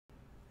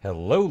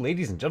Hello,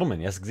 ladies and gentlemen.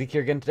 Yessik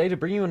here again today to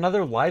bring you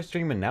another live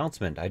stream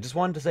announcement. I just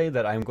wanted to say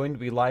that I'm going to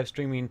be live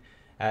streaming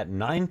at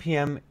 9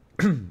 p.m.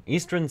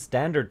 Eastern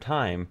Standard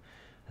Time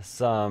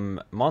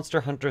some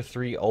Monster Hunter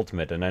 3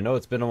 Ultimate. And I know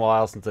it's been a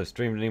while since I've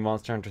streamed any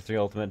Monster Hunter 3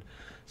 Ultimate,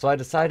 so I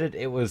decided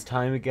it was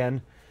time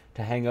again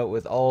to hang out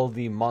with all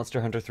the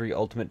Monster Hunter 3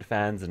 Ultimate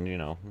fans and,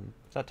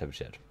 that type of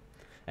shit.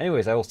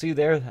 Anyways, I will see you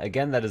there.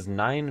 Again, that is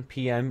 9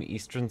 p.m.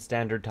 Eastern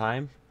Standard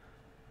Time.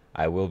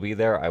 I will be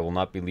there. I will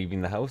not be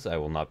leaving the house. I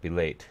will not be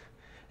late.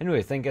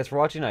 Anyways, thank you guys for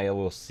watching. I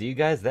will see you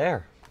guys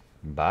there.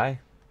 Bye.